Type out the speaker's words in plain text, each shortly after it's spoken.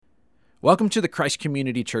Welcome to the Christ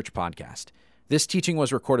Community Church podcast. This teaching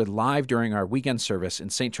was recorded live during our weekend service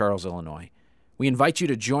in St. Charles, Illinois. We invite you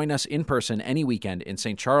to join us in person any weekend in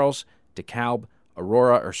St. Charles, DeKalb,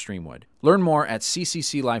 Aurora, or Streamwood. Learn more at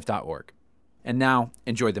ccclife.org. And now,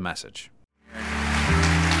 enjoy the message.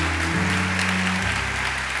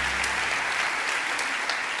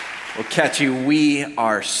 Well, Kechi, we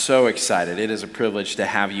are so excited. It is a privilege to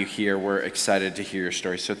have you here. We're excited to hear your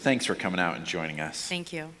story. So thanks for coming out and joining us.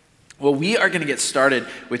 Thank you. Well, we are going to get started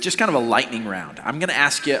with just kind of a lightning round. I'm going to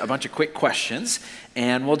ask you a bunch of quick questions,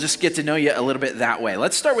 and we'll just get to know you a little bit that way.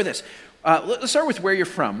 Let's start with this. Let's start with where you're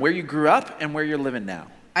from, where you grew up, and where you're living now.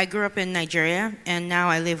 I grew up in Nigeria, and now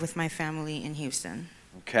I live with my family in Houston.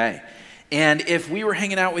 Okay. And if we were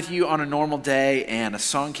hanging out with you on a normal day and a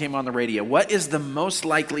song came on the radio, what is the most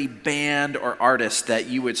likely band or artist that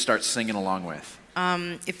you would start singing along with?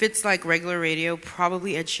 If it's like regular radio,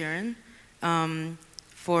 probably Ed Sheeran.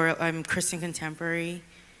 For Christian Contemporary,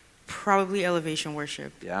 probably Elevation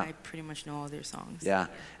Worship. Yeah. I pretty much know all their songs. Yeah.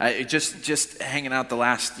 Just hanging out the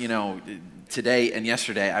last, today and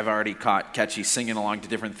yesterday, I've already caught Kechi singing along to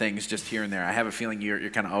different things just here and there. I have a feeling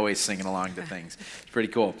you're kind of always singing along to things. It's pretty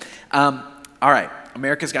cool. All right.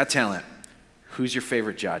 America's Got Talent. Who's your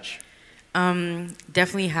favorite judge?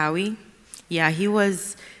 Definitely Howie. Yeah, he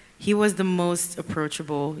was the most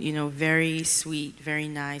approachable, very sweet, very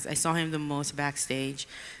nice. I saw him the most backstage,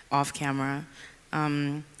 off camera.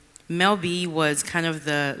 Mel B was kind of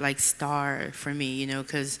the star for me,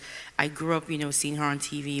 because I grew up, seeing her on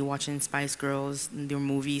TV, watching Spice Girls, their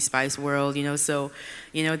movie Spice World, so,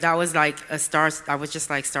 that was like a star. I was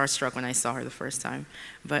just like starstruck when I saw her the first time.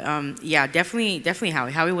 But yeah, definitely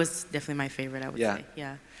Howie. Howie was definitely my favorite, I would say.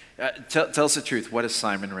 Yeah. Tell us the truth. What is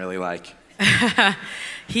Simon really like?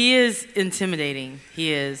 He is intimidating.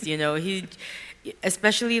 He is, he,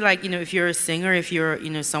 especially if you're a singer, if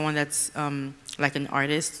you're, someone that's like an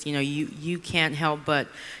artist, you can't help but,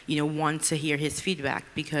 want to hear his feedback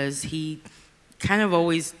because he kind of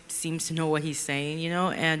always seems to know what he's saying,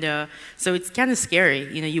 and so it's kind of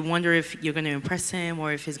scary. You wonder if you're going to impress him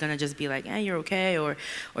or if he's going to just be like, you're okay, or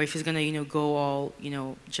if he's going to, go all,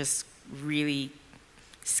 just really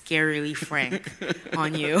scarily frank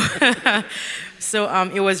on you. So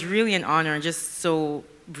it was really an honor and just so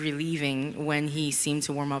relieving when he seemed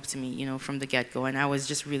to warm up to me, from the get-go. And I was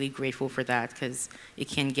just really grateful for that because it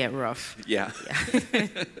can get rough. Yeah.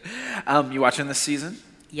 You watching this season?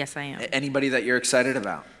 Yes, I am. Anybody that you're excited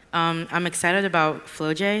about? I'm excited about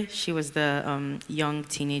Flo J. She was the young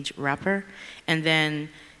teenage rapper. And then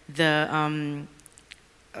the,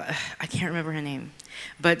 I can't remember her name.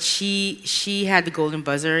 But she had the golden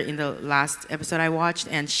buzzer in the last episode I watched,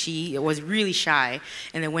 and she was really shy.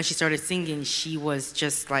 And then when she started singing, she was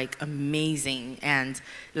just like amazing and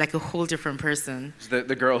like a whole different person.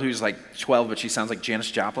 The girl who's like 12, but she sounds like Janis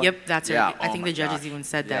Joplin? Yep, that's her. Yeah. I think the judges even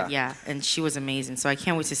said that, yeah. And she was amazing. So I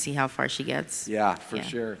can't wait to see how far she gets. Yeah, for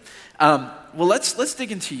sure. Well, let's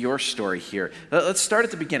dig into your story here. Let's start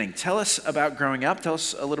at the beginning. Tell us about growing up. Tell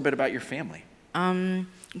us a little bit about your family.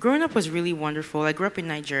 Growing up was really wonderful. I grew up in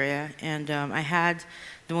Nigeria, and I had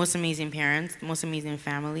the most amazing parents, the most amazing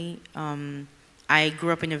family. I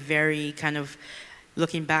grew up in a very kind of,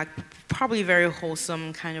 looking back, probably very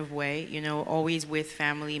wholesome kind of way, always with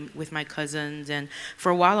family, with my cousins. And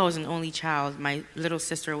for a while, I was an only child. My little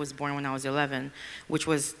sister was born when I was 11, which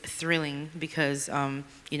was thrilling because, I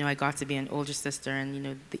got to be an older sister,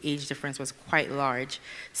 and, the age difference was quite large.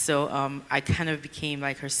 So I kind of became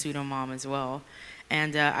like her pseudo-mom as well.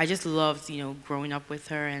 And I just loved, growing up with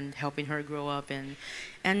her and helping her grow up.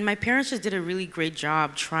 And my parents just did a really great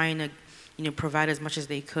job trying to, provide as much as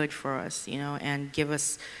they could for us, and give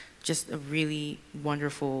us just a really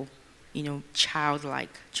wonderful,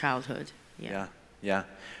 childlike childhood. Yeah.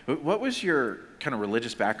 What was your kind of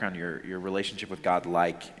religious background, your relationship with God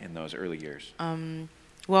like in those early years?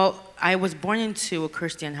 Well, I was born into a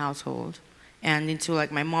Christian household and into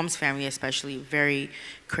like my mom's family especially, very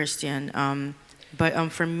Christian.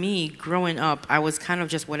 But for me, growing up, I was kind of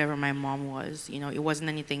just whatever my mom was. It wasn't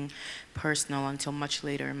anything personal until much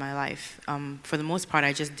later in my life. For the most part,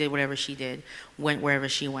 I just did whatever she did, went wherever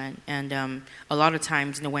she went. And a lot of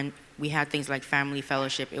times, when we had things like family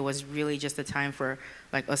fellowship, it was really just a time for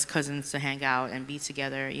like us cousins to hang out and be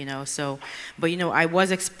together, So, but I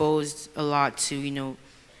was exposed a lot to,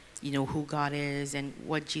 who God is and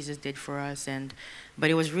what Jesus did for us, but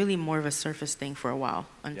it was really more of a surface thing for a while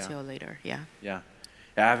until later. Yeah.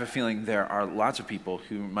 I have a feeling there are lots of people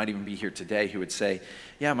who might even be here today who would say,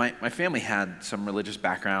 yeah, my family had some religious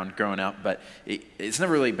background growing up, but it's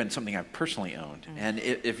never really been something I've personally owned. Mm-hmm. And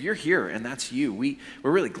if you're here and that's you, we're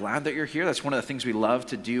really glad that you're here. That's one of the things we love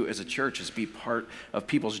to do as a church, is be part of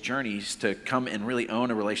people's journeys to come and really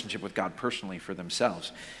own a relationship with God personally for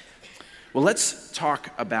themselves. Well, let's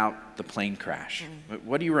talk about the plane crash. Mm-hmm.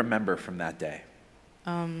 What do you remember from that day?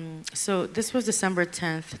 So this was December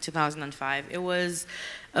 10th, 2005. It was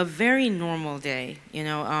a very normal day.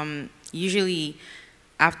 Usually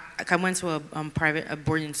I went to a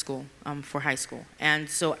boarding school for high school. And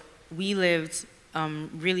so we lived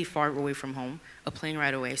really far away from home, a plane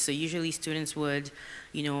ride away. So usually students would,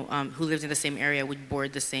 who lived in the same area would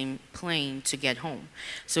board the same plane to get home.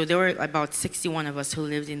 So there were about 61 of us who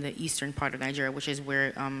lived in the eastern part of Nigeria, which is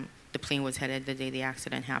where the plane was headed the day the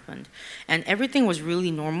accident happened. And everything was really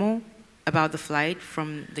normal about the flight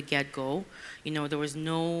from the get-go. There was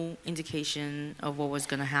no indication of what was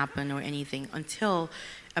going to happen or anything until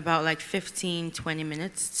about like 15, 20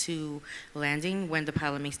 minutes to landing, when the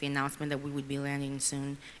pilot makes the announcement that we would be landing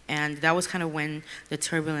soon. And that was kind of when the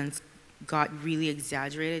turbulence got really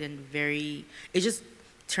exaggerated and it just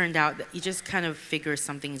turned out that you just kind of figure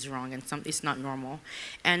something's wrong and it's not normal.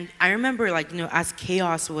 And I remember, as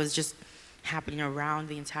chaos was just happening around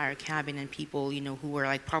the entire cabin, and people, who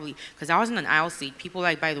were probably, because I was in an aisle seat, people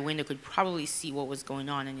by the window could probably see what was going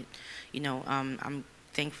on, and I'm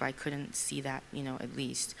thankful I couldn't see that, at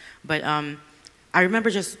least. But I remember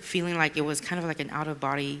just feeling like it was kind of like an out of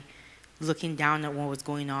body, looking down at what was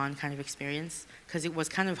going on kind of experience, because it was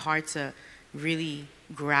kind of hard to really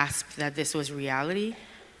grasp that this was reality.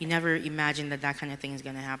 You never imagine that kind of thing is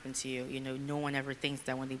going to happen to you. No one ever thinks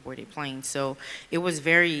that when they board a plane. So it was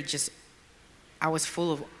I was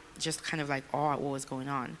full of just kind of awe at what was going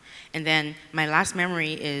on. And then my last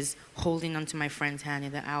memory is holding onto my friend's hand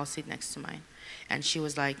in the aisle seat next to mine. And she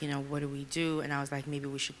was like, what do we do? And I was like, maybe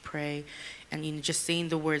we should pray. And just saying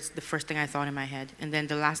the words, the first thing I thought in my head. And then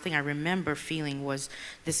the last thing I remember feeling was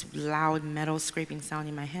this loud metal scraping sound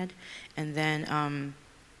in my head. And then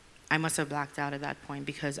I must have blacked out at that point,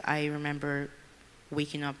 because I remember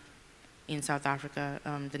waking up in South Africa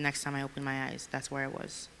the next time I opened my eyes. That's where I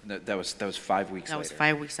was. That was 5 weeks later? That was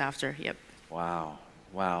 5 weeks after, yep. Wow.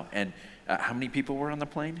 And how many people were on the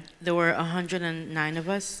plane? There were 109 of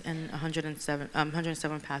us, and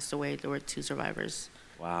 107 passed away. There were 2 survivors.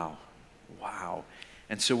 Wow.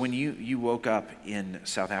 And so when you woke up in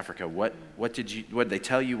South Africa, what did they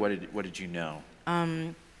tell you? What did you know?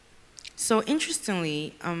 So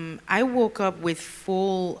interestingly, I woke up with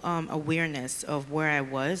full awareness of where I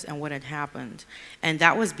was and what had happened. And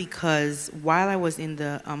that was because while I was in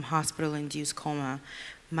the hospital-induced coma,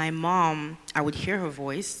 my mom, I would hear her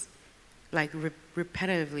voice,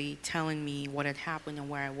 repetitively telling me what had happened and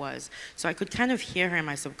where I was. So I could kind of hear her in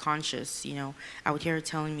my subconscious, I would hear her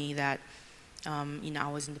telling me that, I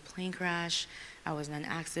was in the plane crash, I was in an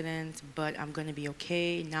accident, but I'm going to be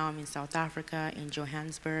okay. Now I'm in South Africa, in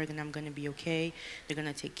Johannesburg, and I'm going to be okay. They're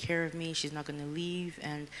going to take care of me. She's not going to leave,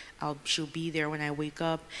 and she'll be there when I wake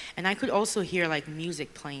up. And I could also hear,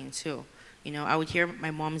 music playing, too. I would hear my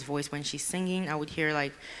mom's voice when she's singing. I would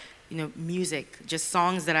hear, music, just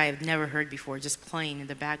songs that I have never heard before, just playing in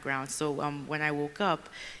the background. So when I woke up,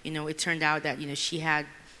 it turned out that, she had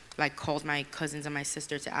called my cousins and my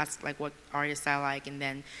sister to ask what artists I like, and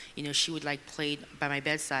then she would play by my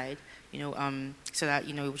bedside, so that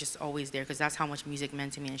it was just always there, because that's how much music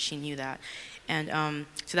meant to me, and she knew that. And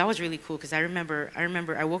so that was really cool, because I remember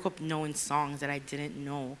I woke up knowing songs that I didn't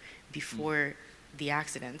know before the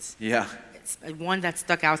accidents. Yeah. One that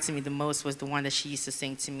stuck out to me the most was the one that she used to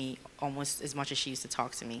sing to me almost as much as she used to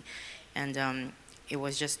talk to me, and it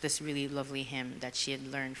was just this really lovely hymn that she had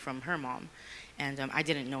learned from her mom. And I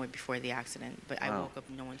didn't know it before the accident, but wow. I woke up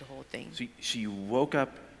knowing the whole thing. So you woke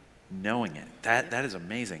up knowing it. That is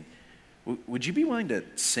amazing. Would you be willing to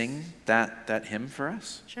sing that hymn for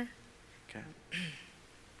us? Sure. Okay.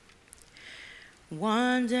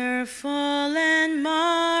 Wonderful and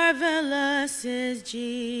marvelous is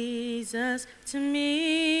Jesus to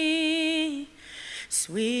me,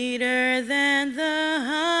 sweeter than the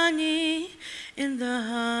honey in the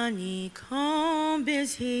honeycomb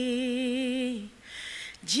is he.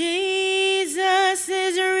 Jesus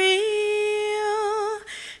is real,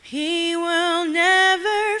 he will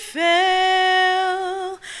never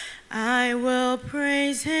fail. I will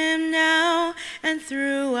praise him now and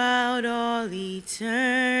throughout all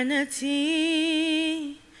eternity.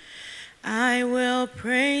 I will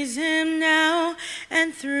praise him now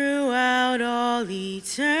and throughout all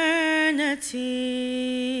eternity.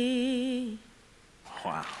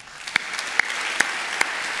 Wow.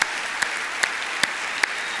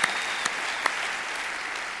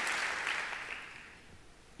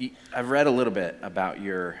 I've read a little bit about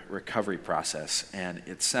your recovery process, and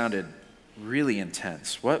it sounded really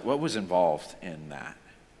intense. What was involved in that?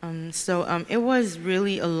 It was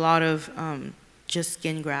really a lot of just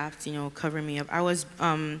skin grafts, covering me up. I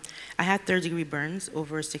had third-degree burns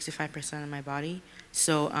over 65% of my body.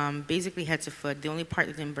 So basically head to foot. The only part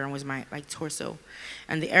that didn't burn was my torso,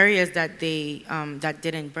 and the areas that that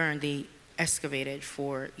didn't burn, they excavated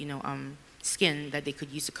for skin that they could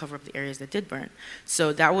use to cover up the areas that did burn.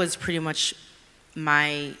 So that was pretty much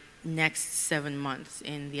my next 7 months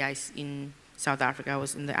in in South Africa. I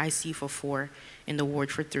was in the IC for 4, in the ward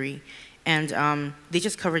for 3. And they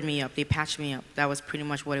just covered me up. They patched me up. That was pretty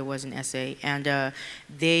much what it was in SA. And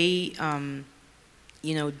they,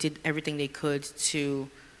 did everything they could to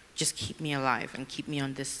just keep me alive and keep me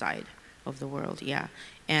on this side of the world, yeah.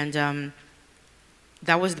 And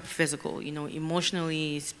that was the physical,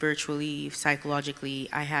 emotionally, spiritually, psychologically.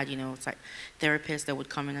 I had, therapists that would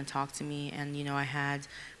come in and talk to me, and I had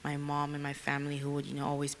my mom and my family who would,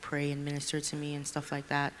 always pray and minister to me and stuff like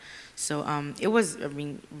that. So it was,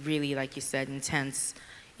 really, like you said, intense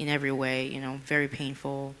in every way, very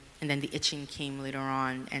painful. And then the itching came later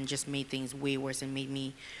on and just made things way worse and made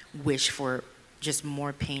me wish for just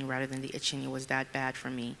more pain rather than the itching. It was that bad for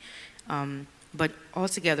me. But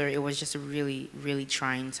altogether, it was just a really, really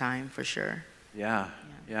trying time for sure. Yeah.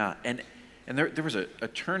 And there was a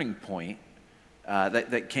turning point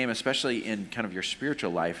that came, especially in kind of your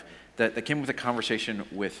spiritual life, that came with a conversation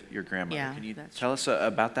with your grandmother. Yeah, Can you tell us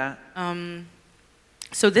about that?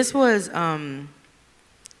 So this was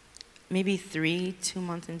maybe 2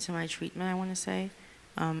 months into my treatment, I want to say.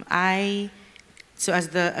 So as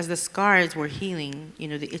the scars were healing,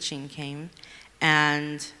 the itching came,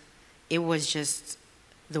 and it was just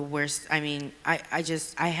the worst. I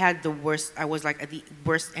had the worst. I was like at the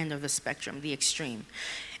worst end of the spectrum, the extreme,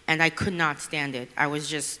 and I could not stand it. I was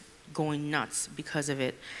just going nuts because of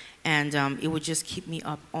it, and it would just keep me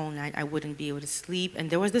up all night. I wouldn't be able to sleep, and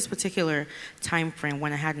there was this particular time frame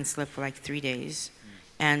when I hadn't slept for like 3 days,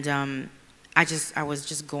 and I was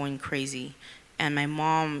just going crazy. And my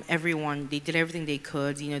mom, everyone, they did everything they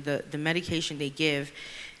could. The medication they give,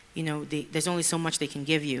 there's only so much they can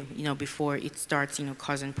give you, before it starts,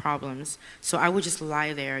 causing problems. So I would just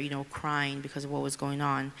lie there, crying because of what was going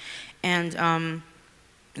on. And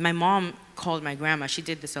my mom called my grandma. She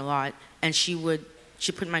did this a lot, and she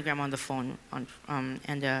put my grandma on the phone,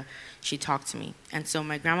 and she talked to me. And so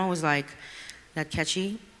my grandma was like, that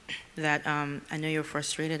Kechi, that I know you're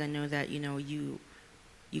frustrated. I know that you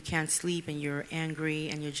can't sleep and you're angry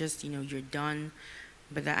and you're just you're done.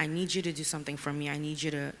 But that I need you to do something for me. I need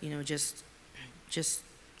you to, just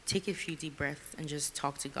take a few deep breaths and just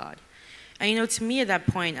talk to God. And, to me at that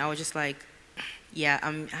point, I was just like,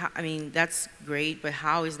 yeah, that's great, but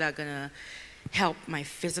how is that going to help my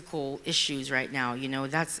physical issues right now?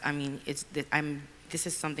 This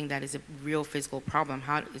is something that is a real physical problem.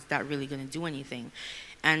 How is that really going to do anything?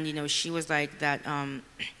 And, she was like that,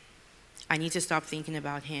 I need to stop thinking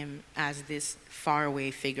about him as this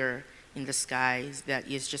faraway figure in the skies that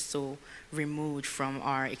is just so removed from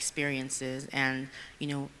our experiences. And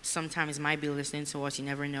sometimes might be listening to us, you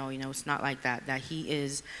never know. It's not like that he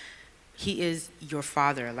is your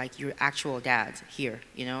father, like your actual dad here,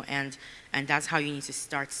 and that's how you need to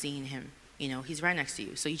start seeing him. He's right next to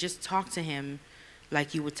you, so you just talk to him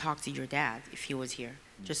like you would talk to your dad if he was here.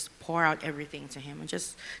 Just pour out everything to him and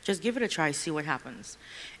just give it a try, see what happens.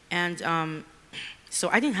 And so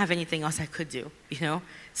I didn't have anything else I could do,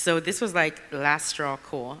 So this was like last straw,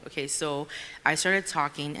 cool. Okay, so I started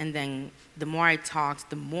talking, and then the more I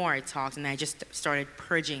talked, and I just started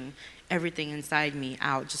purging everything inside me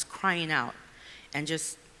out, just crying out, and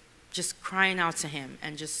just crying out to him,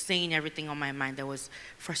 and just saying everything on my mind that was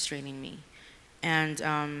frustrating me. And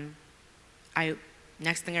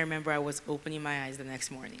next thing I remember, I was opening my eyes the next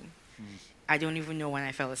morning. I don't even know when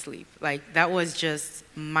I fell asleep. Like, that was just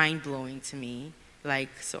mind-blowing to me.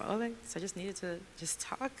 So I just needed to just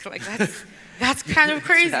talk. Like, that's kind of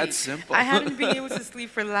crazy. That's simple. I haven't been able to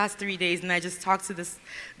sleep for the last 3 days, and I just talked to this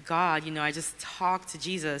God. I just talked to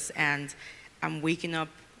Jesus, and I'm waking up.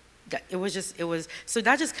 So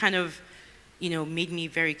that just kind of, made me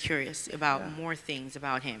very curious about more things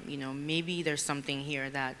about him. Maybe there's something here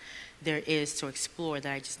that there is to explore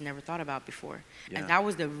that I just never thought about before. Yeah. And that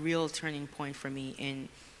was the real turning point for me in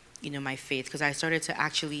my faith, because I started to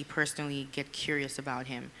actually personally get curious about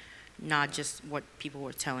him, not just what people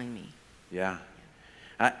were telling me. Yeah.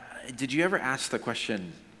 Did you ever ask the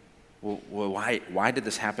question, well, why did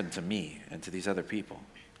this happen to me and to these other people?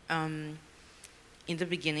 In the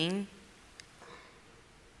beginning,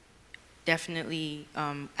 definitely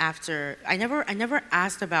after I never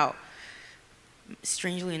asked about,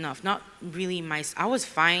 strangely enough, not really I was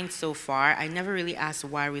fine so far. I never really asked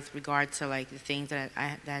why with regard to like the things that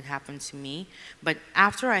happened to me. But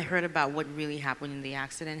after I heard about what really happened in the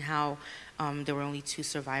accident, how there were only 2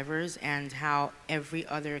 survivors, and how every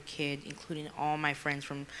other kid, including all my friends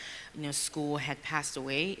from school, had passed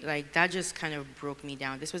away, like that just kind of broke me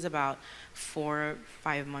down. This was about 4-5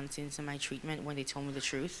 months into my treatment when they told me the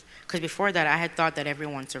truth. Because before that, I had thought that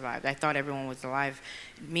everyone survived. I thought everyone was alive,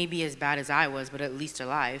 maybe as bad as I was, but at least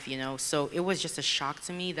alive, So it was just a shock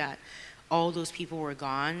to me that all those people were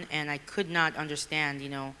gone, and I could not understand,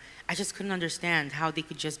 I just couldn't understand how they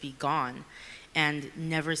could just be gone and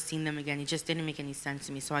never seen them again. It just didn't make any sense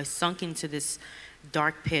to me. So I sunk into this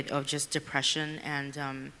dark pit of just depression,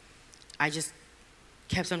 and I just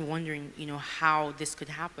kept on wondering, how this could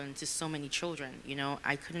happen to so many children.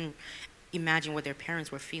 I couldn't imagine what their parents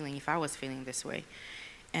were feeling if I was feeling this way.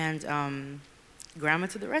 And grandma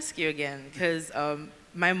to the rescue again, because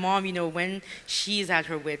my mom, when she's at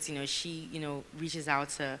her wits, she, reaches out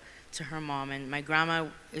to her mom, and my grandma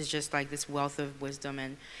is just like this wealth of wisdom,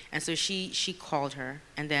 and so she called her,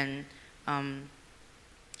 and then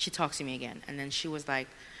she talked to me again, and then she was like,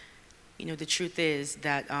 the truth is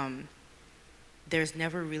that there's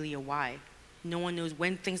never really a why. No one knows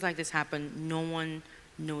when things like this happen. No one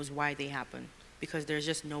knows why they happen, because there's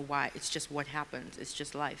just no why. It's just what happens. It's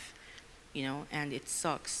just life, and it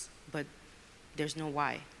sucks, but there's no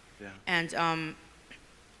why. Yeah. And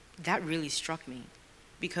that really struck me,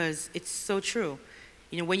 because it's so true.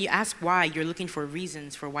 When you ask why, you're looking for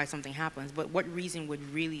reasons for why something happens, but what reason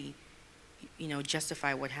would really,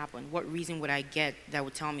 justify what happened? What reason would I get that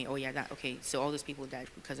would tell me, oh yeah, okay, so all those people died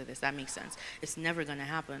because of this, that makes sense. It's never gonna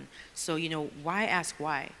happen. So, why ask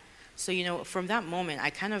why? So, from that moment,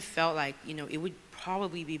 I kind of felt like, it would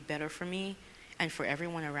probably be better for me and for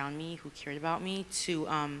everyone around me who cared about me to,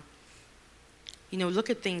 look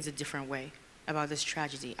at things a different way about this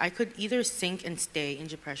tragedy. I could either sink and stay in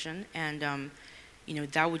depression, and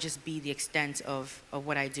that would just be the extent of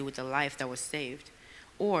what I do with the life that was saved,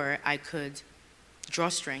 or I could draw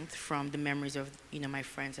strength from the memories of my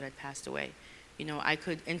friends that had passed away. I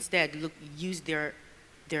could instead use their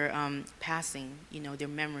passing, their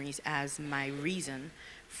memories as my reason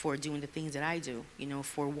for doing the things that I do,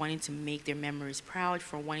 for wanting to make their memories proud,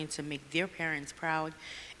 for wanting to make their parents proud,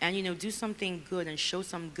 and do something good and show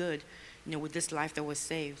some good, with this life that was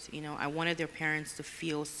saved. I wanted their parents to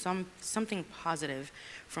feel something positive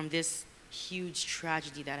from this huge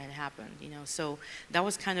tragedy that had happened. So that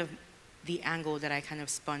was kind of the angle that I kind of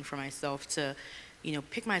spun for myself to,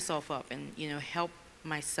 pick myself up and help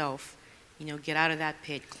myself, get out of that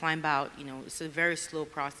pit, climb out. It's a very slow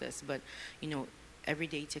process, but every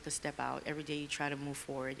day you take a step out, every day you try to move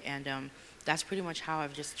forward, and that's pretty much how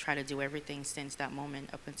I've just tried to do everything since that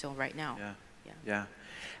moment up until right now. Yeah.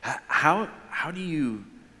 How do you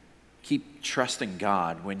keep trusting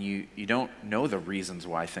God when you don't know the reasons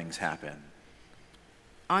why things happen?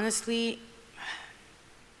 Honestly,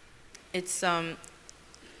 it's kind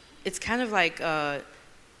of like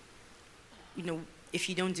if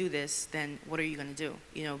you don't do this, then what are you going to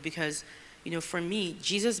do? Because for me,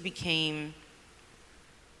 Jesus became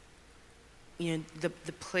a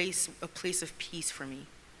place of peace for me.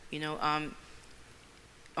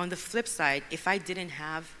 On the flip side, if I didn't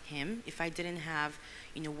have him, if I didn't have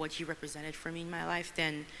what he represented for me in my life,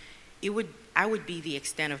 then I would be the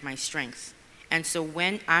extent of my strength. And so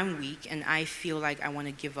when I'm weak and I feel like I want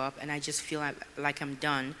to give up and I just feel like I'm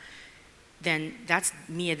done, then that's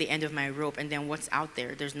me at the end of my rope. And then what's out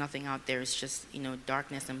there? There's nothing out there. It's just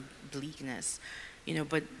darkness and bleakness.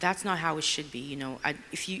 But that's not how it should be.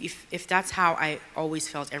 If that's how I always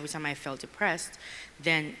felt every time I felt depressed,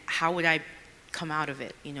 then how would I come out of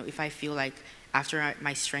it? If I feel like after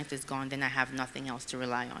my strength is gone, then I have nothing else to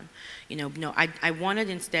rely on. No, I wanted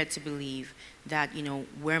instead to believe that,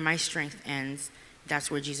 where my strength ends, that's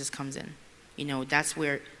where Jesus comes in. That's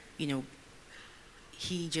where,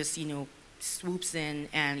 he just, swoops in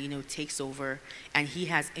and, takes over, and he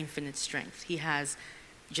has infinite strength. He has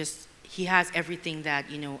everything that,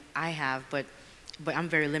 I have, but I'm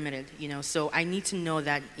very limited, So I need to know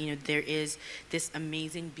that, there is this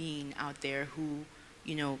amazing being out there who,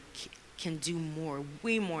 can do more,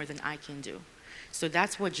 way more than I can do. So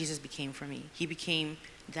that's what Jesus became for me. He became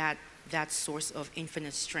that source of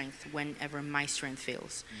infinite strength whenever my strength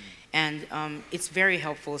fails. And it's very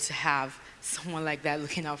helpful to have someone like that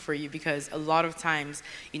looking out for you, because a lot of times,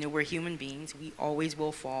 we're human beings. We always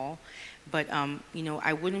will fall. But,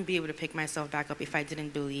 I wouldn't be able to pick myself back up if I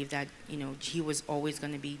didn't believe that, he was always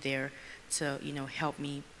going to be there to, help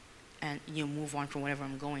me and move on from whatever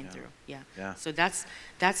I'm going through. Yeah. So that's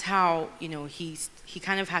how he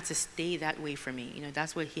kind of had to stay that way for me.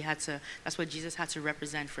 That's what Jesus had to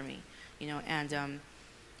represent for me. And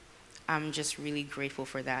I'm just really grateful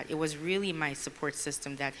for that. It was really my support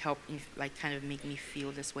system that helped me, like, kind of make me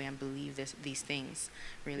feel this way and believe these things,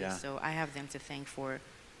 really. Yeah. So I have them to thank for,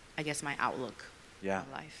 I guess, my outlook on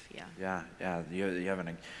life. Yeah. You have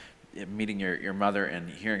meeting your mother and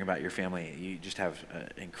hearing about your family. You just have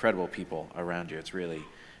incredible people around you. It's really,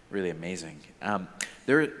 really amazing.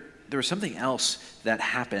 There was something else that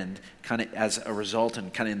happened kind of as a result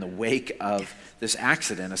and kind of in the wake of this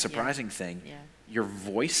accident, a surprising thing. Yeah. Your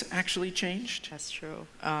voice actually changed? That's true.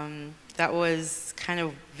 That was kind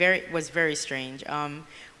of very strange. And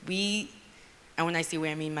when I say we,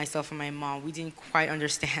 I mean myself and my mom, we didn't quite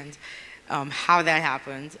understand how that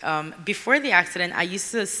happened. Before the accident, I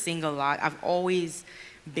used to sing a lot. I've always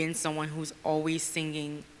been someone who's always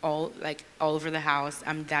singing all over the house.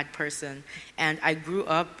 I'm that person. And I grew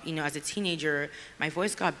up, as a teenager, my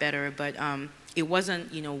voice got better, but it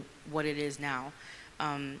wasn't, what it is now.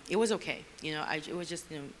 It was okay, it was just,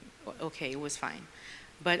 okay, it was fine.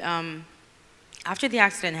 But after the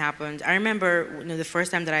accident happened, I remember the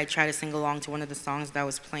first time that I tried to sing along to one of the songs that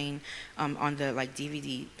was playing on the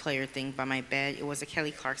DVD player thing by my bed. It was a Kelly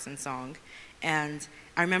Clarkson song. And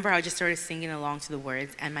I remember I just started singing along to the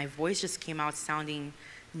words, and my voice just came out sounding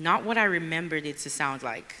not what I remembered it to sound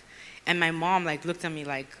like. And my mom looked at me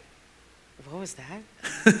like, what was that?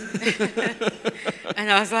 And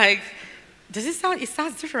I was like, it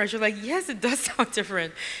sounds different. She was like, yes, it does sound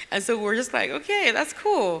different. And so we're just like, okay, that's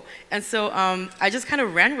cool. And so I just kind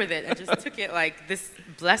of ran with it and just took it like this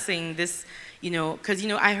blessing, this, because,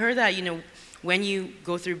 I heard that, when you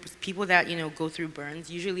go through, people that, go through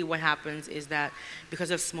burns, usually what happens is that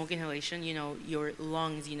because of smoke inhalation, your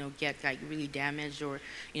lungs, get really damaged or,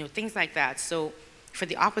 things like that. So for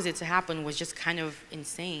the opposite to happen was just kind of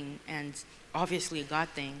insane and obviously a God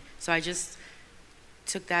thing. So I just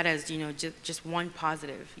took that as just one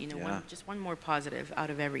positive, just one more positive out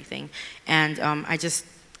of everything. And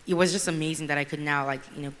it was just amazing that I could now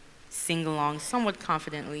sing along somewhat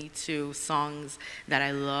confidently to songs that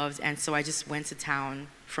I loved. And so I just went to town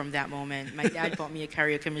from that moment. My dad bought me a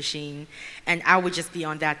karaoke machine, and I would just be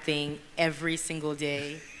on that thing every single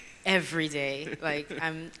day, every day.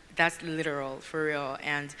 That's literal, for real.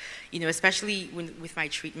 And, especially with my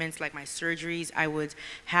treatments, like my surgeries, I would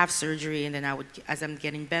have surgery, and then as I'm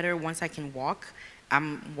getting better, once I can walk,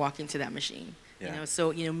 I'm walking to that machine. Yeah.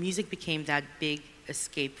 So, music became that big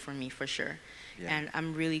escape for me, for sure. Yeah. And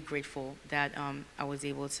I'm really grateful that I was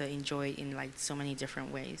able to enjoy it in so many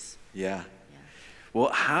different ways. Yeah. Well,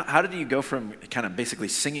 how did you go from kind of basically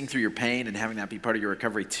singing through your pain and having that be part of your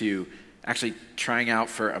recovery to actually trying out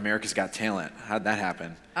for America's Got Talent? How'd that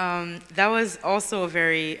happen? That was also a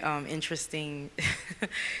very interesting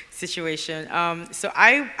situation. So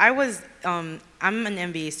I'm an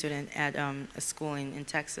MBA student at a school in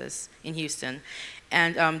Texas, in Houston.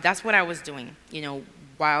 And that's what I was doing,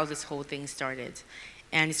 while this whole thing started.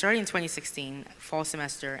 And it started in 2016, fall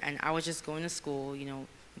semester, and I was just going to school,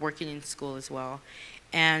 working in school as well.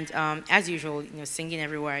 And as usual, singing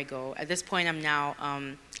everywhere I go. At this point, I'm now,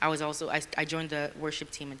 I joined the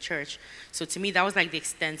worship team at church. So to me, that was the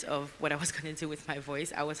extent of what I was going to do with my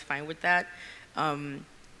voice. I was fine with that. And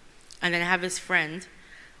then I have this friend,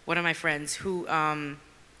 one of my friends, who,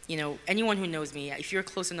 anyone who knows me, if you're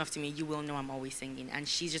close enough to me, you will know I'm always singing. And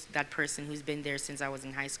she's just that person who's been there since I was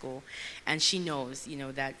in high school. And she knows,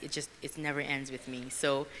 that it never ends with me.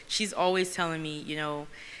 So she's always telling me,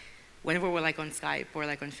 whenever we're on Skype or on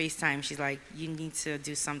FaceTime, she's like, you need to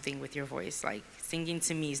do something with your voice. Singing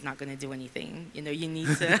to me is not going to do anything. You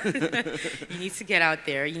need to, you need to get out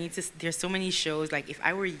there. There's so many shows. If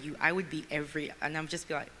I were you, I would be and I'm just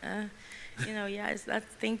be like,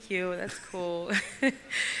 thank you, that's cool.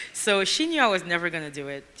 So she knew I was never going to do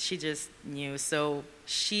it. She just knew. So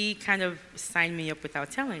she kind of signed me up without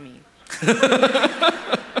telling me.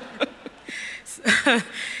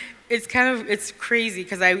 It's crazy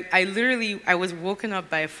because I was woken up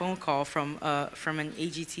by a phone call from an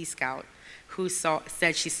AGT scout who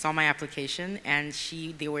said she saw my application and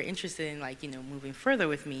they were interested in moving further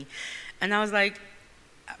with me. And I was like,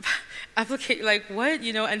 what?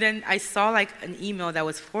 And then I saw an email that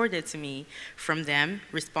was forwarded to me from them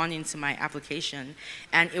responding to my application,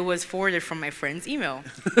 and it was forwarded from my friend's email.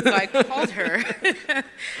 So I called her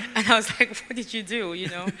and I was like, what did you do?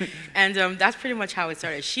 And that's pretty much how it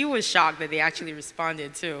started. She was shocked that they actually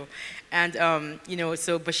responded too. And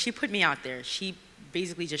but she put me out there. She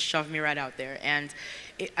basically just shoved me right out there. And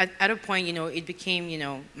at a point, it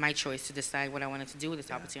became, my choice to decide what I wanted to do with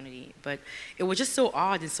this opportunity. But it was just so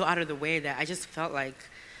odd and so out of the way that I just felt like,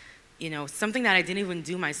 something that I didn't even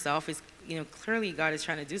do myself is, clearly God is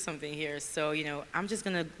trying to do something here. So, I'm just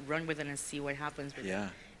going to run with it and see what happens with it.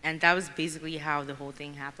 And that was basically how the whole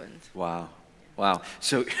thing happened. Wow. Wow.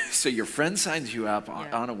 So your friend signs you up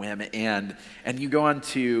on a whim, and you go on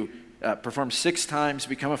to perform 6 times,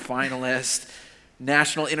 become a finalist,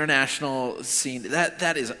 national, international scene.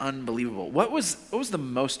 That is unbelievable. What was the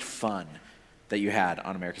most fun that you had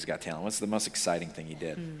on America's Got Talent? What's the most exciting thing you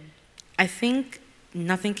did? I think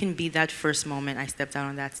nothing can beat that first moment I stepped out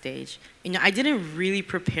on that stage. I didn't really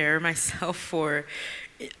prepare myself for.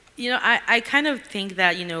 I kind of think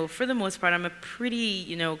that, for the most part, I'm a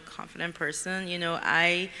pretty, confident person.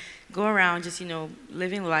 I go around just,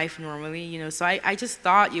 living life normally, so I just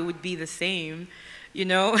thought it would be the same,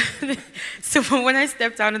 So when I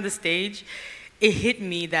stepped out on the stage, it hit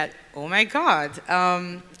me that, oh my God,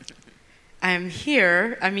 I'm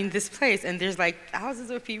here, I'm in this place, and there's like thousands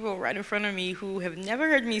of people right in front of me who have never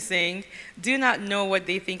heard me sing, do not know what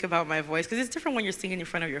they think about my voice, because it's different when you're singing in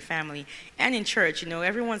front of your family and in church,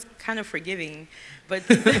 everyone's kind of forgiving, but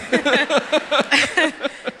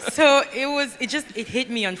so it hit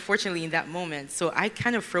me, unfortunately, in that moment. So I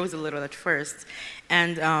kind of froze a little at first,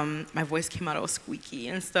 and my voice came out all squeaky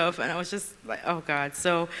and stuff, and I was just like, oh God.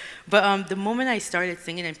 But the moment I started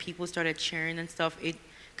singing and people started cheering and stuff, it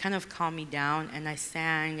kind of calmed me down, and I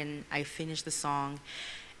sang and I finished the song.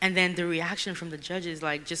 And then the reaction from the judges,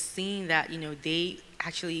 like just seeing that, they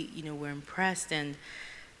actually, were impressed, and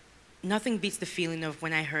nothing beats the feeling of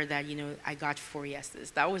when I heard that, I got 4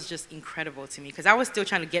 yeses. That was just incredible to me, because I was still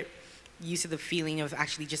trying to get used to the feeling of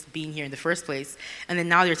actually just being here in the first place. And then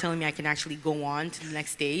now they're telling me I can actually go on to the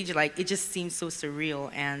next stage. Like, it just seems so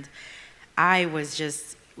surreal, and I was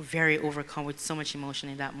just very overcome with so much emotion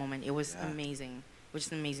in that moment. It was amazing. Which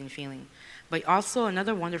is an amazing feeling. But also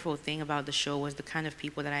another wonderful thing about the show was the kind of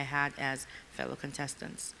people that I had as fellow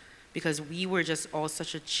contestants. Because we were just all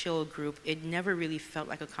such a chill group. It never really felt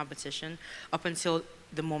like a competition up until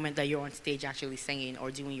the moment that you're on stage actually singing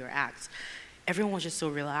or doing your acts. Everyone was just so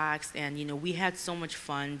relaxed, and we had so much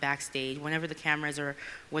fun backstage. Whenever the cameras are,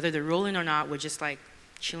 whether they're rolling or not, we're just like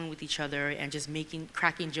chilling with each other and just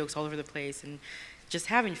cracking jokes all over the place and just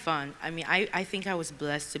having fun. I mean, I think I was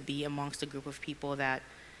blessed to be amongst a group of people that,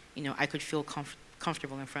 I could feel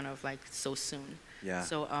comfortable in front of, like, so soon. Yeah.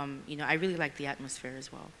 So, I really like the atmosphere as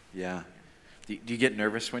well. Yeah. Do you get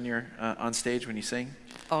nervous when you're on stage when you sing?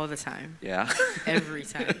 All the time. Yeah. Every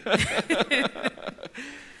time.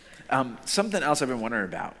 Something else I've been wondering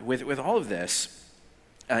about with all of this.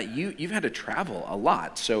 You've had to travel a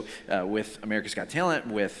lot. So with America's Got Talent,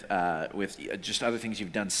 with just other things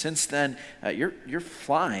you've done since then, you're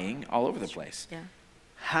flying all over the place. Yeah.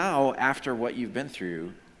 How, after what you've been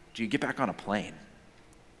through, do you get back on a plane?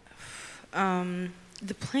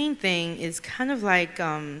 The plane thing is kind of like,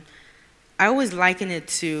 I always liken it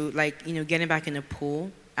to, like, getting back in a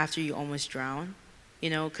pool after you almost drown.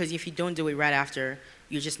 Because if you don't do it right after,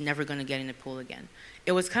 you're just never going to get in the pool again.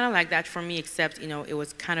 It was kind of like that for me, except, it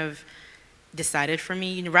was kind of decided for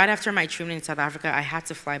me. Right after my treatment in South Africa, I had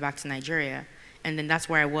to fly back to Nigeria. And then that's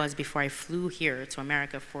where I was before I flew here to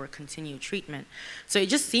America for continued treatment. So it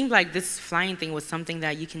just seemed like this flying thing was something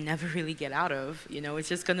that you can never really get out of. It's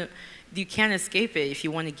just you can't escape it if you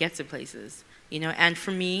want to get to places. And for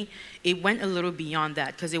me, it went a little beyond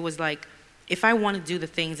that, because it was like, if I want to do the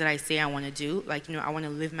things that I say I want to do, like, I want to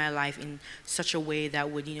live my life in such a way that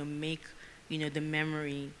would, make, the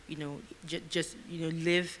memory, just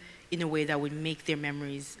live in a way that would make their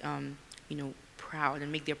memories, proud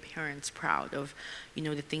and make their parents proud of,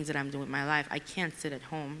 the things that I'm doing with my life. I can't sit at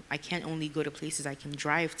home. I can't only go to places I can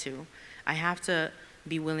drive to. I have to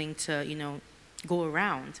be willing to, go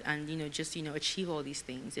around and, just, achieve all these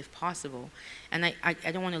things if possible. And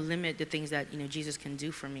I don't want to limit the things that, Jesus can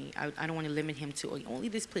do for me. I don't want to limit him to only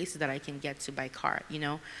these places that I can get to by car,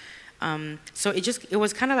 So it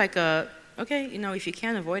was kind of like okay, if you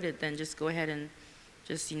can't avoid it, then just go ahead and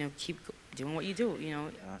just, keep doing what you do,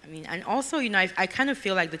 I mean, and also, I kind of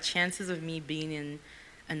feel like the chances of me being in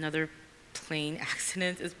another plane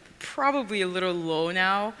accident is probably a little low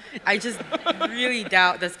now. I just really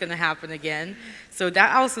doubt that's going to happen again. So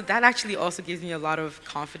that actually also gives me a lot of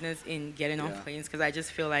confidence in getting on planes, because I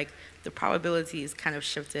just feel like the probability is kind of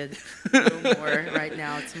shifted a little more right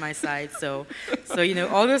now to my side. So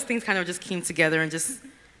all those things kind of just came together and just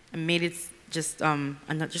made it just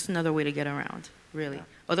another way to get around, really. Yeah.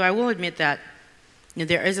 Although I will admit that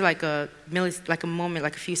there is like a moment,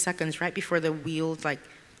 like a few seconds right before the wheels like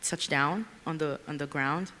touch down on the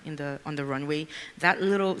ground on the runway, that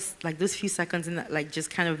little, like those few seconds in that, like just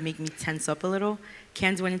kind of make me tense up a little.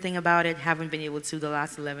 Can't do anything about it. Haven't been able to the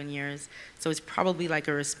last 11 years. So it's probably like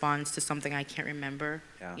a response to something I can't remember.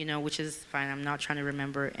 Yeah. Which is fine. I'm not trying to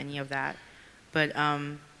remember any of that, but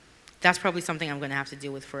that's probably something I'm going to have to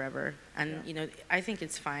deal with forever. And I think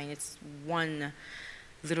it's fine. It's one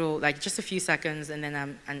little, like just a few seconds, and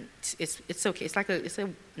then and it's okay. It's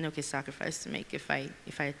an okay sacrifice to make if I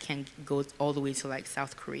can go all the way to like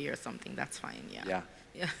South Korea or something. That's fine. Yeah.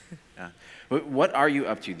 Yeah. What are you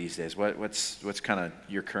up to these days? What's kind of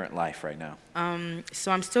your current life right now?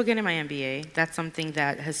 So I'm still getting my MBA. That's something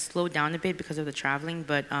that has slowed down a bit because of the traveling,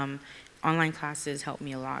 but online classes help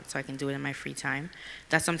me a lot, so I can do it in my free time.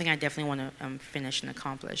 That's something I definitely want to finish and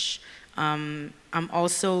accomplish. I'm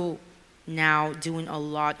also now doing a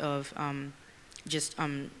lot of I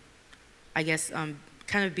guess kind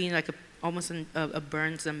of being like almost a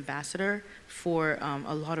Burns ambassador for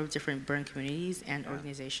a lot of different burn communities and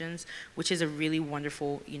organizations, which is a really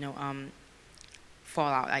wonderful,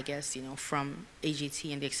 fallout, I guess, from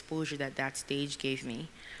AGT and the exposure that stage gave me.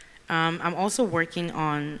 I'm also working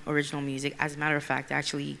on original music. As a matter of fact, I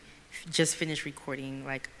actually just finished recording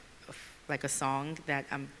like a song that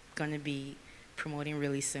I'm gonna be promoting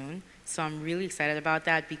really soon. So I'm really excited about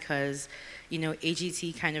that because,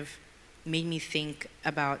 AGT kind of made me think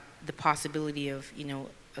about the possibility of,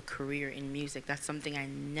 a career in music. That's something I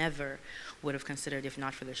never would have considered if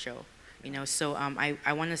not for the show. So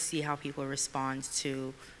I want to see how people respond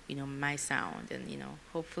to, my sound, and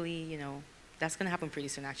hopefully, that's going to happen pretty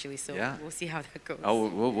soon actually. So we'll see how that goes. Oh,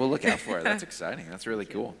 we'll look out for it. That's exciting. That's really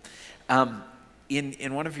cool.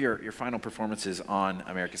 In one of your final performances on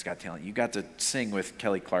America's Got Talent, you got to sing with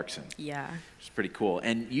Kelly Clarkson. Yeah. It's pretty cool.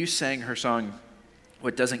 And you sang her song,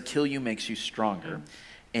 "What Doesn't Kill You Makes You Stronger."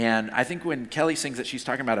 And I think when Kelly sings it, she's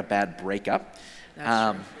talking about a bad breakup.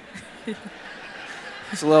 That's true.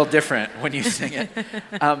 It's a little different when you sing it.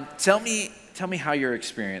 Tell me how your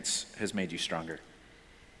experience has made you stronger.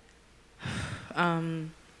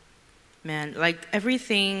 Man, like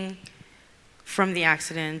everything from the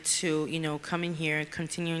accident to, coming here,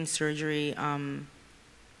 continuing surgery, going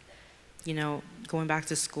back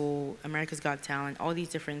to school, America's Got Talent, all these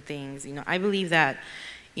different things. I believe that,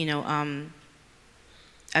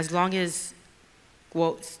 as long as,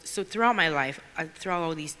 so throughout my life, throughout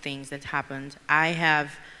all these things that happened, I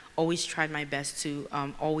have always tried my best to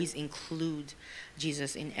always include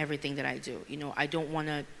Jesus in everything that I do. I don't want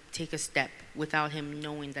to take a step without him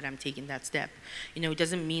knowing that I'm taking that step. It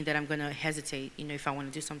doesn't mean that I'm going to hesitate. If I want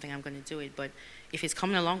to do something, I'm going to do it. But if he's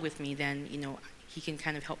coming along with me, then, he can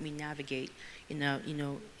kind of help me navigate in the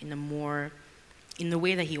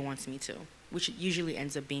way that he wants me to, which usually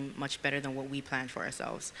ends up being much better than what we plan for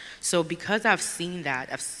ourselves. So because I've seen that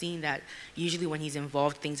usually when he's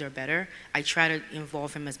involved, things are better. I try to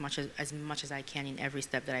involve him as much as I can in every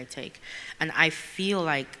step that I take. And I feel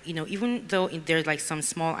like, even though there's like some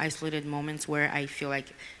small isolated moments where I feel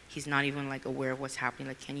like he's not even like aware of what's happening,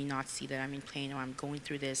 like, can you not see that I'm in pain or I'm going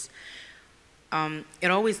through this? It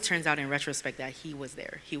always turns out in retrospect that he was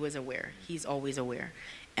there. He was aware. He's always aware.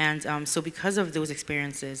 And so because of those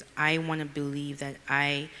experiences, I want to believe that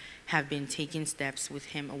I have been taking steps with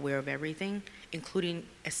him aware of everything, including,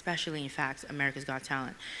 especially, in fact, America's Got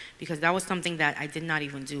Talent. Because that was something that I did not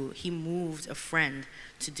even do. He moved a friend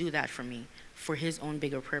to do that for me, for his own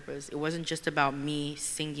bigger purpose. It wasn't just about me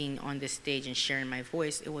singing on this stage and sharing my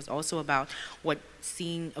voice. It was also about what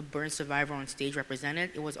seeing a burn survivor on stage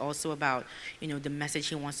represented. It was also about, the message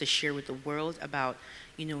he wants to share with the world about,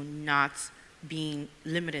 not being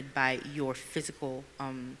limited by your physical,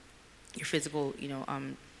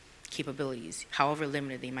 capabilities, however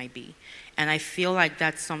limited they might be. And I feel like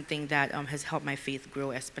that's something that has helped my faith grow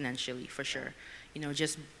exponentially, for sure.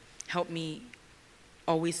 Just help me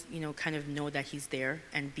always, kind of know that he's there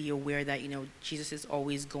and be aware that, Jesus is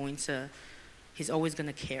always he's always going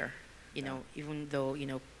to care, even though,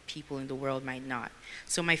 people in the world might not.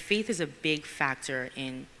 So my faith is a big factor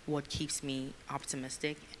in what keeps me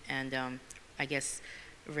optimistic and, I guess,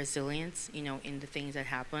 resilience, in the things that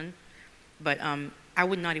happen. But I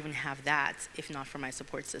would not even have that if not for my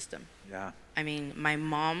support system. Yeah. I mean, my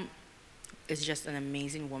mom is just an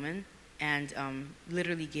amazing woman and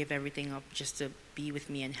literally gave everything up just to be with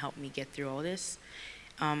me and help me get through all this.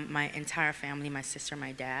 My entire family, my sister,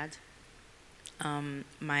 my dad,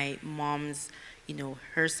 my mom's,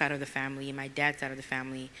 her side of the family, my dad's side of the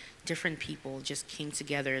family, different people just came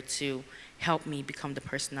together to help me become the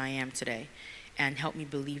person I am today and help me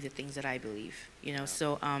believe the things that I believe,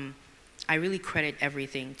 So I really credit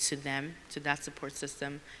everything to them, to that support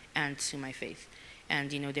system, and to my faith. and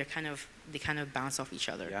they kind of bounce off each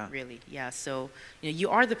other. Yeah. Really. Yeah. So you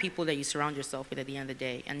are the people that you surround yourself with at the end of the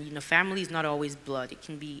day, and family is not always blood. It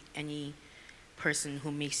can be any person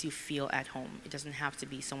who makes you feel at home. It doesn't have to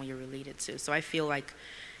be someone you're related to. So I feel like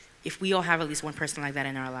if we all have at least one person like that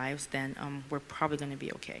in our lives, then we're probably going to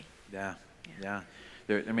be okay. Yeah.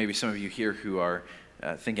 There may be some of you here who are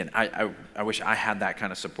thinking, I wish I had that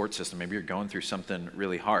kind of support system. Maybe you're going through something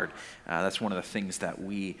really hard. That's one of the things that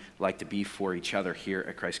we like to be for each other here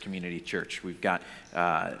at Christ Community Church. We've got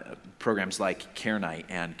programs like Care Night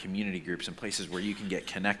and community groups and places where you can get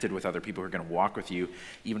connected with other people who are going to walk with you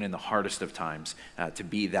even in the hardest of times, to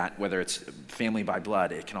be that, whether it's family by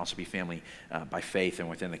blood, it can also be family by faith and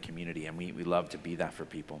within the community, and we love to be that for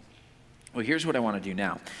people. Well, here's what I want to do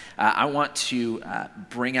now. I want to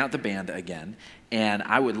bring out the band again, and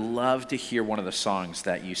I would love to hear one of the songs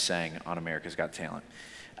that you sang on America's Got Talent.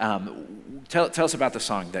 Tell us about the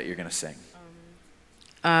song that you're going to sing.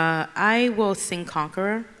 I will sing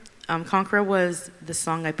Conqueror. Conqueror was the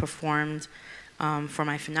song I performed for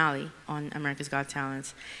my finale on America's Got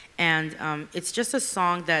Talent. And it's just a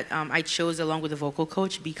song that I chose along with the vocal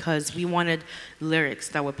coach because we wanted lyrics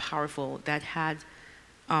that were powerful, that had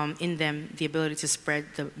in them the ability to spread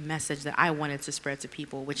the message that I wanted to spread to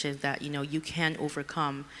people, which is that you can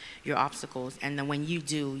overcome your obstacles, and then when you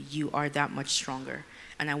do, you are that much stronger.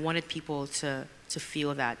 And I wanted people to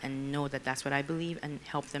feel that and know that that's what I believe, and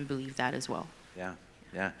help them believe that as well. Yeah.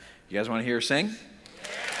 You guys want to hear her sing?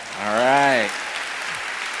 All right.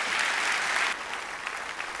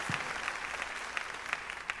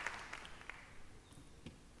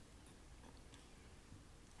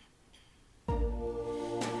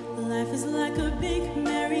 Life is like a big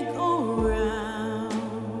merry-go-round.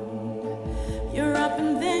 You're up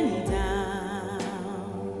and then down,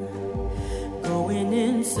 going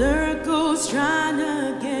in circles, trying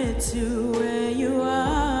to get to where you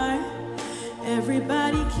are.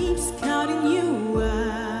 Everybody keeps counting you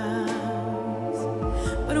out,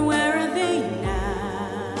 but where are they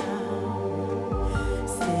now?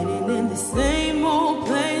 Sitting in the same old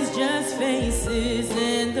place, just faces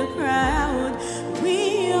in the crowd.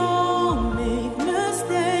 We all make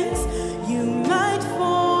mistakes. You might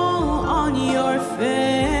fall on your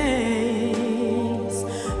face,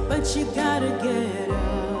 but you gotta get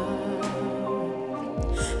up.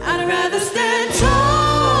 I'd rather stand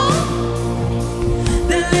tall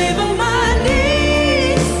than live on my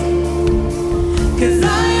knees, 'cause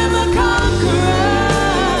I am a conqueror,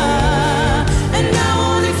 and I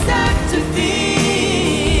won't accept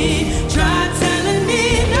defeat. Try telling me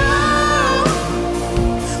no.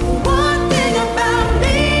 One thing about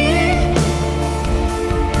me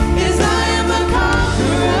is I am a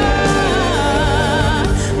conqueror.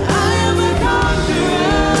 I am a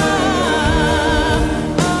conqueror.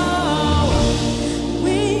 Oh,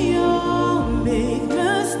 we all make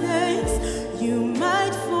mistakes. You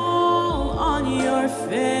might fall on your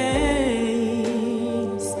face,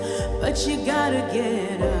 but you gotta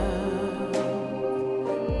get up.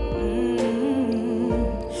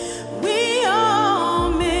 We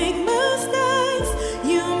all make mistakes.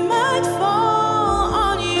 You might fall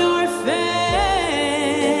on your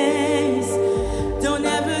face. Don't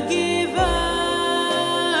ever give up.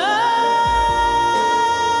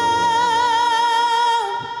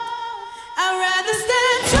 I'd rather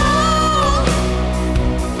stand tall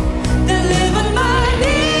than live on my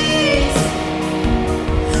knees,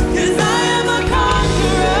 'cause I am a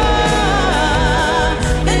conqueror,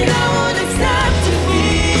 and I won't accept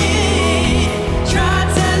defeat. Try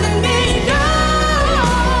telling me no.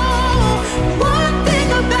 One thing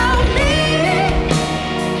about me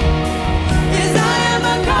is I am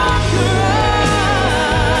a conqueror.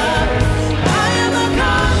 I am a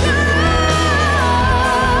conqueror.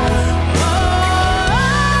 Oh,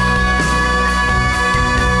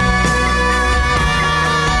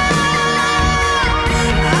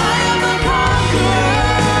 I am a conqueror.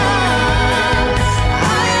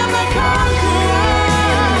 I am a conqueror.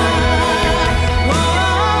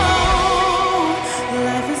 Whoa.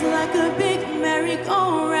 Life is like a big merry-go-round.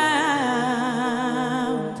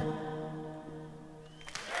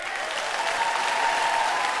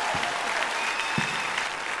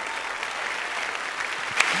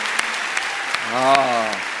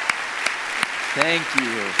 Oh, thank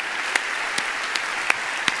you.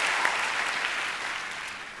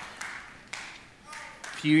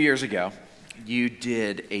 A few years ago, you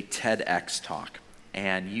did a TEDx talk,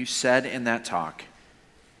 and you said in that talk,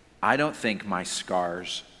 "I don't think my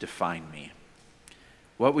scars define me."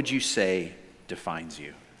 What would you say defines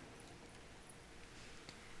you?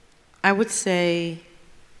 I would say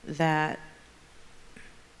that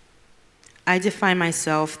I define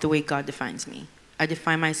myself the way God defines me. I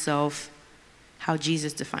define myself how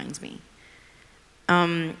Jesus defines me.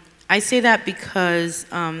 I say that because,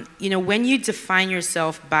 when you define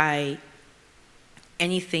yourself by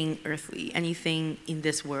anything earthly, anything in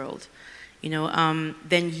this world, then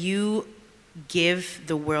you give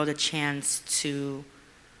the world a chance to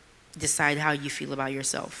decide how you feel about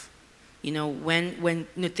yourself. When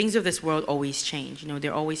things of this world always change,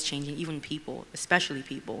 they're always changing, even people, especially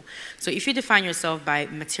people. So if you define yourself by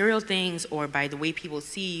material things or by the way people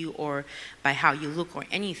see you or by how you look or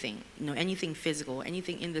anything, anything physical,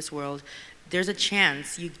 anything in this world, there's a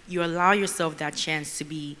chance, you allow yourself that chance to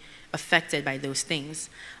be affected by those things.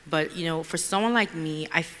 But, for someone like me,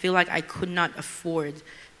 I feel like I could not afford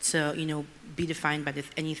to, be defined by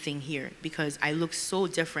anything here because I look so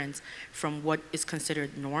different from what is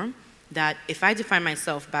considered norm. That if I define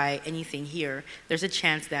myself by anything here, there's a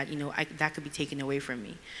chance that, that could be taken away from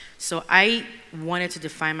me. So I wanted to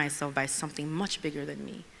define myself by something much bigger than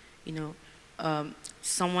me.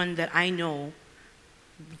 Someone that I know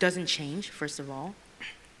doesn't change, first of all.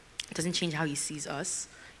 Doesn't change how he sees us.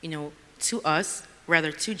 To us,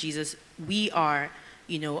 rather to Jesus, we are,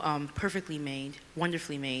 perfectly made,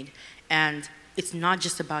 wonderfully made. And it's not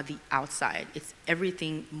just about the outside. It's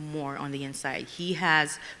everything more on the inside. He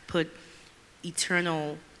has put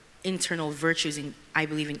eternal, internal virtues I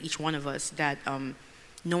believe, in each one of us that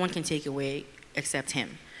no one can take away except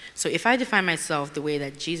him. So if I define myself the way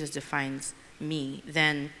that Jesus defines me,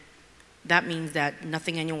 then that means that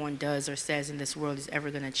nothing anyone does or says in this world is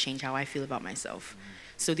ever going to change how I feel about myself.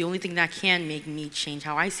 So the only thing that can make me change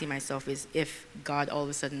how I see myself is if God all of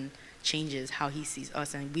a sudden changes how he sees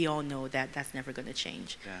us, and we all know that that's never going to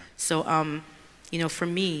change. Yeah. So, for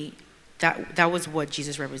me, that was what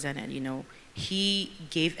Jesus represented. He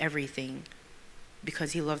gave everything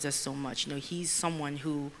because he loves us so much. He's someone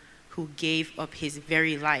who gave up his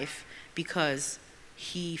very life because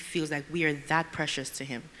he feels like we are that precious to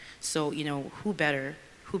him. So, who better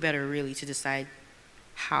really to decide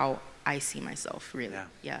how I see myself, really.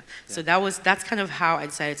 Yeah. So that's kind of how I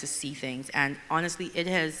decided to see things. And honestly,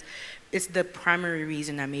 it's the primary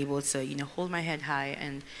reason I'm able to, hold my head high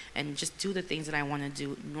and just do the things that I want to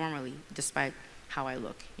do normally, despite how I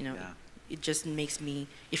look. It just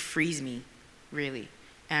it frees me, really.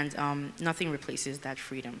 And nothing replaces that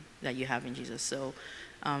freedom that you have in Jesus. So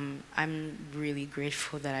I'm really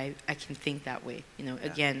grateful that I can think that way.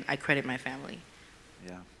 Again, I credit my family.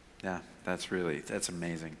 Yeah, that's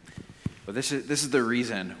amazing. Well, this is the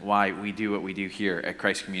reason why we do what we do here at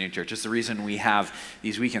Christ Community Church. It's the reason we have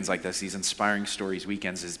these weekends like this, these Inspiring Stories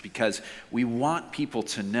weekends, is because we want people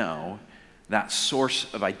to know that source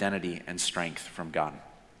of identity and strength from God.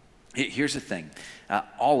 Here's the thing.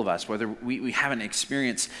 All of us, whether we haven't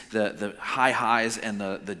experienced the high highs and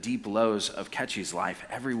the deep lows of Kechi's life,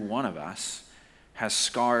 every one of us has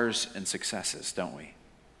scars and successes, don't we?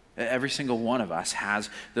 Every single one of us has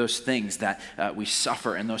those things that we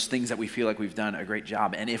suffer and those things that we feel like we've done a great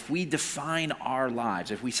job. And if we define our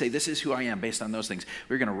lives, if we say this is who I am based on those things,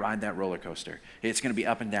 we're going to ride that roller coaster. It's going to be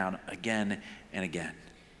up and down again and again.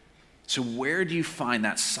 So where do you find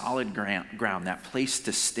that solid ground, that place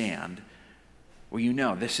to stand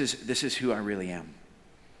where this is who I really am?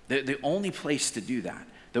 The only place to do that,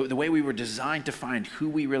 the way we were designed to find who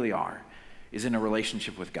we really are, is in a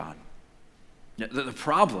relationship with God. The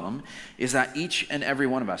problem is that each and every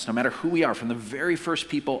one of us, no matter who we are, from the very first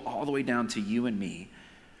people all the way down to you and me,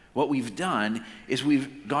 what we've done is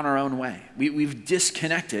we've gone our own way. We've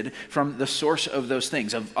disconnected from the source of those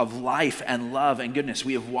things, of life and love and goodness.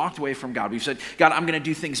 We have walked away from God. We've said, God, I'm going to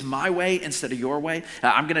do things my way instead of your way.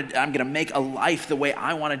 I'm going to make a life the way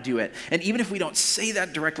I want to do it. And even if we don't say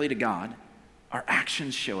that directly to God, our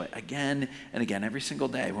actions show it again and again every single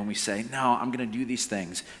day when we say, no, I'm going to do these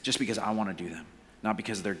things just because I want to do them, not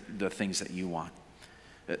because they're the things that you want.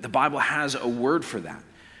 The Bible has a word for that.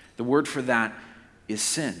 The word for that is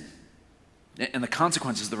sin. And the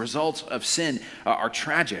consequences, the results of sin are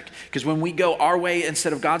tragic. Because when we go our way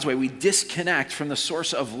instead of God's way, we disconnect from the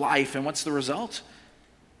source of life. And what's the result?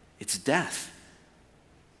 It's death.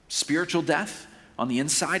 Spiritual death on the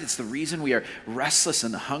inside. It's the reason we are restless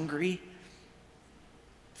and hungry.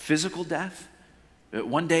 Physical death.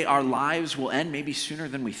 One day our lives will end, maybe sooner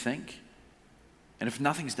than we think. And if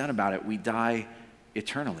nothing's done about it, we die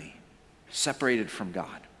eternally, separated from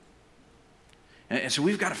God. And so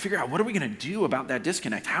we've got to figure out, what are we going to do about that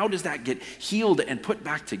disconnect? How does that get healed and put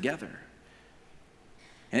back together?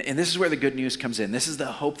 And this is where the good news comes in. This is the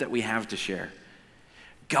hope that we have to share.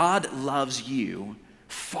 God loves you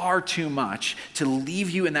far too much to leave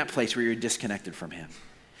you in that place where you're disconnected from him.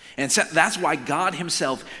 And so that's why God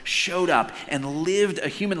himself showed up and lived a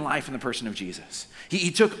human life in the person of Jesus.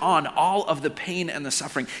 He took on all of the pain and the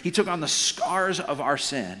suffering. He took on the scars of our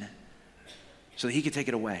sin so that he could take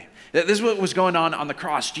it away. This is what was going on the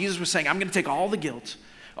cross. Jesus was saying, I'm going to take all the guilt,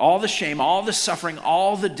 all the shame, all the suffering,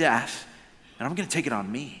 all the death, and I'm going to take it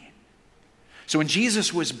on me. So when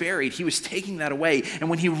Jesus was buried, he was taking that away. And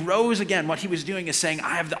when he rose again, what he was doing is saying,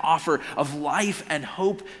 I have the offer of life and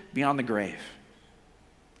hope beyond the grave.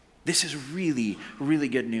 This is really, really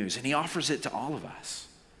good news. And he offers it to all of us.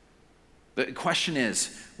 The question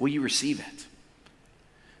is, will you receive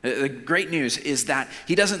it? The great news is that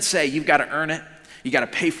he doesn't say you've got to earn it, you got to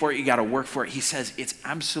pay for it, you got to work for it. He says it's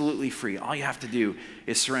absolutely free. All you have to do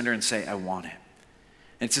is surrender and say, I want it.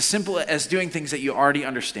 And it's as simple as doing things that you already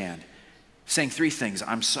understand. Saying three things: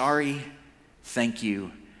 I'm sorry, thank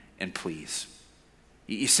you, and please.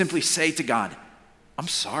 You simply say to God, I'm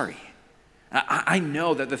sorry. I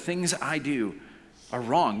know that the things I do are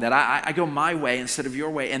wrong, that I go my way instead of your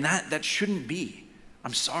way, and that shouldn't be.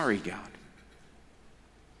 I'm sorry, God.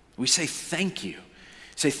 We say thank you.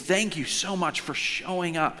 Say thank you so much for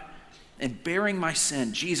showing up and bearing my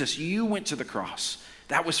sin. Jesus, you went to the cross.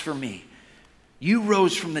 That was for me. You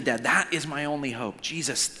rose from the dead. That is my only hope.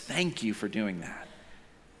 Jesus, thank you for doing that.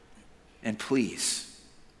 And please,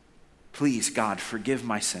 God, forgive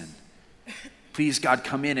my sin. Please, God,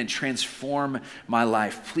 come in and transform my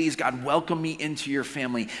life. Please, God, welcome me into your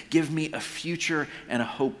family. Give me a future and a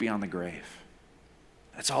hope beyond the grave.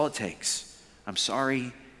 That's all it takes. I'm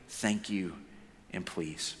sorry, thank you, and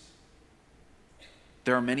please.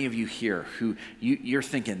 There are many of you here who you're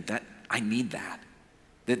thinking that I need that.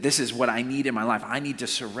 That this is what I need in my life. I need to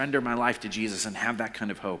surrender my life to Jesus and have that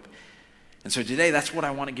kind of hope. And so today, that's what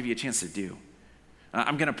I want to give you a chance to do.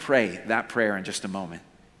 I'm going to pray that prayer in just a moment.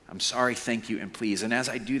 I'm sorry, thank you, and please. And as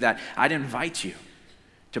I do that, I'd invite you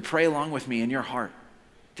to pray along with me in your heart,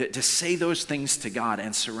 to say those things to God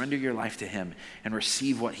and surrender your life to him and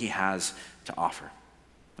receive what he has to offer.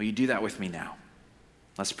 Will you do that with me now?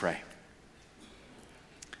 Let's pray.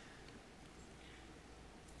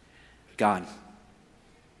 God,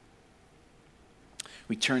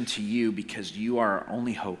 we turn to you because you are our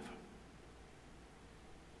only hope.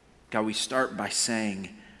 God, we start by saying,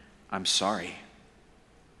 I'm sorry.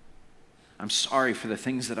 I'm sorry for the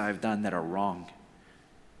things that I've done that are wrong.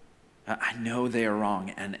 I know they are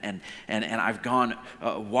wrong, and I've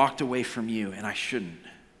walked away from you, and I shouldn't.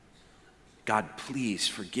 God, please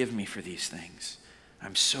forgive me for these things.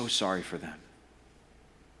 I'm so sorry for them.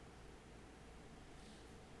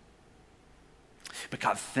 But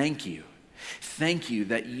God, thank you. Thank you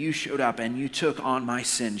that you showed up and you took on my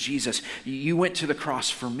sin. Jesus, you went to the cross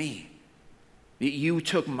for me. You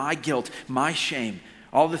took my guilt, my shame,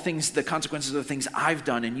 all the things, the consequences of the things I've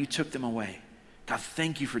done, and you took them away. God,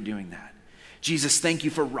 thank you for doing that. Jesus, thank you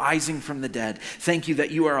for rising from the dead. Thank you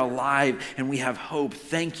that you are alive and we have hope.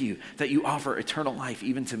 Thank you that you offer eternal life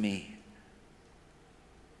even to me.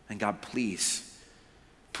 And God, please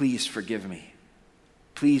forgive me.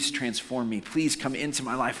 Please transform me. Please come into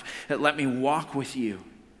my life. Let me walk with you.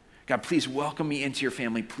 God, please welcome me into your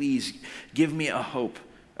family. Please give me a hope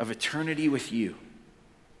of eternity with you.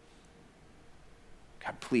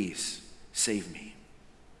 God, please save me.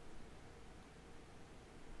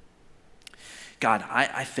 God,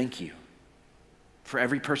 I thank you for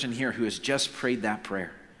every person here who has just prayed that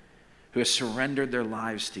prayer, who has surrendered their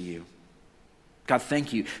lives to you. God,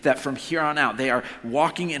 thank you that from here on out, they are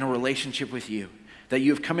walking in a relationship with you, that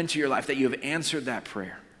you have come into your life, that you have answered that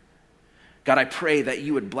prayer. God, I pray that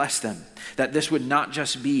you would bless them, that this would not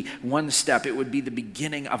just be one step, it would be the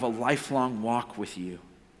beginning of a lifelong walk with you.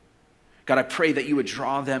 God, I pray that you would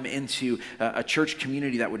draw them into a church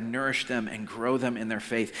community that would nourish them and grow them in their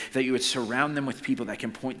faith, that you would surround them with people that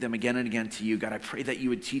can point them again and again to you. God, I pray that you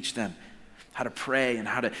would teach them how to pray and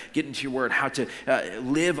how to get into your word, how to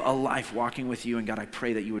live a life walking with you. And God, I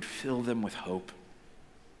pray that you would fill them with hope,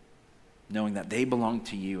 knowing that they belong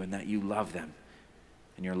to you and that you love them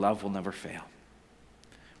and your love will never fail.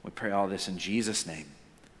 We pray all this in Jesus' name.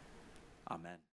 Amen.